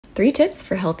3 tips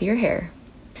for healthier hair.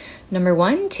 Number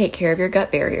 1, take care of your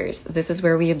gut barriers. This is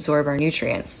where we absorb our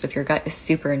nutrients. So if your gut is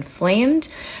super inflamed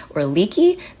or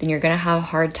leaky, then you're gonna have a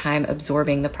hard time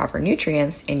absorbing the proper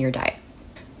nutrients in your diet.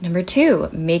 Number 2,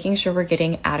 making sure we're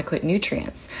getting adequate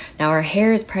nutrients. Now our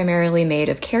hair is primarily made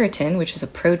of keratin, which is a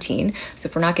protein. So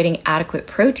if we're not getting adequate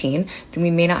protein, then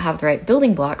we may not have the right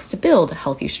building blocks to build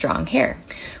healthy, strong hair.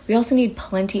 We also need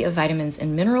plenty of vitamins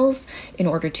and minerals in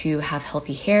order to have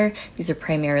healthy hair. These are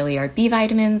primarily our B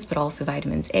vitamins, but also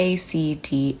vitamins A, C,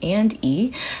 D, and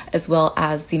E, as well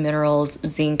as the minerals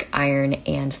zinc, iron,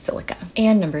 and silica.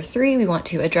 And number 3, we want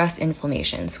to address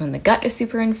inflammation. So when the gut is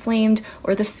super inflamed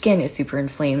or the skin is super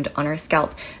inflamed on our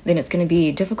scalp, then it's going to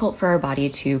be difficult for our body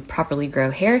to properly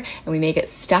grow hair, and we may get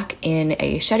stuck in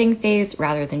a shedding phase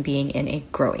rather than being in a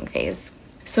growing phase.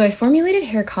 So I formulated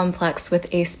Hair Complex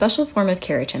with a special form of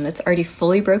keratin that's already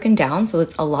fully broken down, so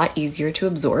it's a lot easier to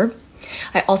absorb.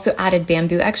 I also added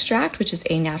bamboo extract, which is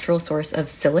a natural source of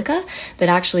silica that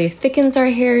actually thickens our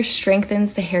hair,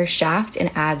 strengthens the hair shaft,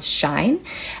 and adds shine.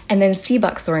 And then sea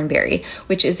buckthorn berry,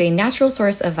 which is a natural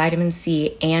source of vitamin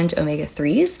C and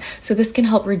omega-3s. So this can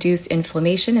help reduce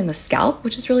inflammation in the scalp,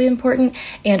 which is really important,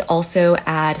 and also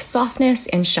add softness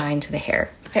and shine to the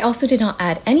hair. I also did not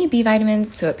add any B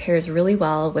vitamins, so it pairs really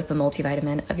well with the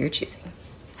multivitamin of your choosing.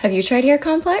 Have you tried Hair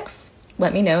Complex?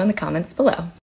 Let me know in the comments below.